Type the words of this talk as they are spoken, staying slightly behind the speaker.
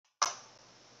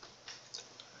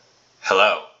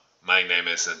Hello, my name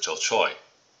is Choi.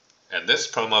 In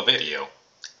this promo video,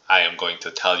 I am going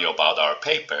to tell you about our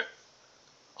paper,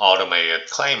 Automated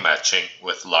Claim Matching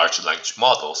with Large Language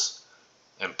Models,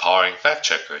 Empowering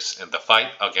Fact-Checkers in the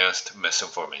Fight Against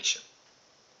Misinformation.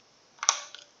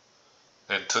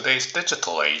 In today's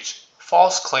digital age,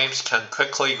 false claims can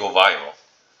quickly go viral,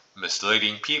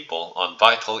 misleading people on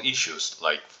vital issues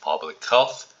like public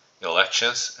health,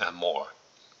 elections, and more.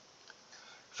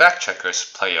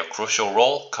 Fact-checkers play a crucial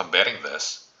role combating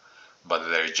this, but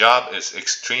their job is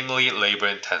extremely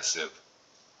labor-intensive.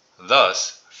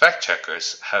 Thus,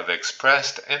 fact-checkers have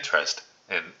expressed interest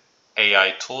in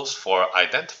AI tools for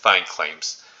identifying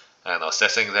claims and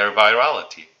assessing their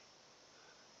virality,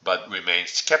 but remain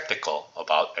skeptical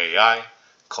about AI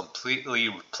completely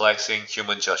replacing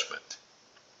human judgment.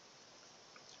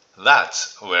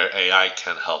 That's where AI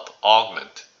can help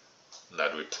augment,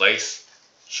 not replace,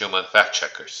 human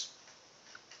fact-checkers.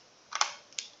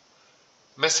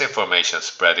 Misinformation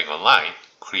spreading online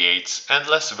creates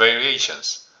endless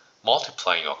variations,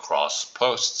 multiplying across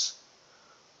posts,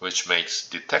 which makes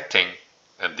detecting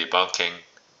and debunking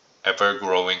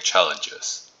ever-growing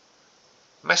challenges.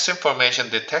 Misinformation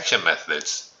detection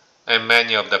methods and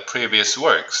many of the previous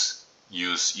works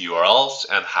use URLs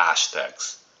and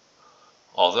hashtags.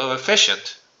 Although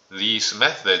efficient, these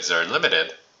methods are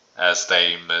limited as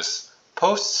they miss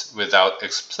posts without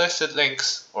explicit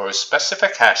links or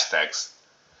specific hashtags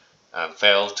and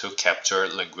fail to capture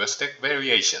linguistic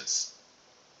variations.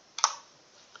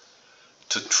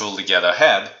 To truly get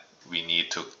ahead, we need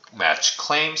to match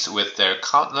claims with their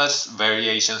countless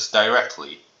variations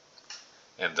directly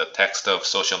in the text of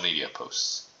social media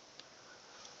posts.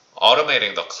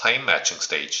 Automating the claim matching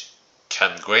stage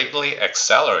can greatly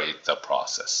accelerate the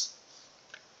process.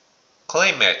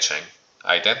 Claim matching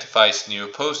identifies new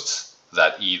posts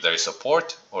that either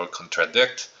support or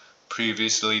contradict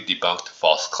previously debunked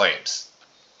false claims.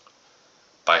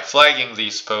 By flagging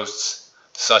these posts,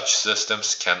 such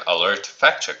systems can alert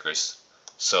fact-checkers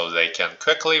so they can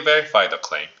quickly verify the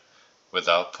claim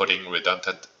without putting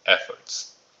redundant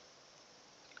efforts.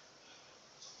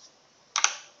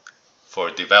 For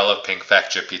developing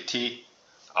FactGPT,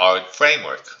 our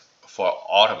framework for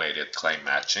automated claim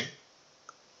matching,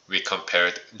 we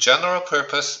compared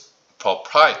general-purpose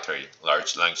proprietary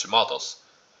large language models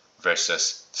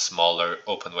versus smaller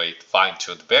open-weight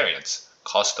fine-tuned variants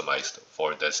customized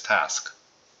for this task.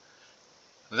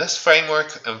 This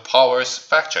framework empowers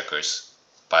fact-checkers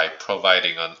by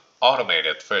providing an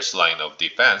automated first line of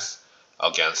defense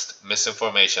against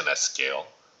misinformation at scale,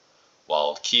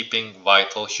 while keeping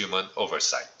vital human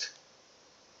oversight.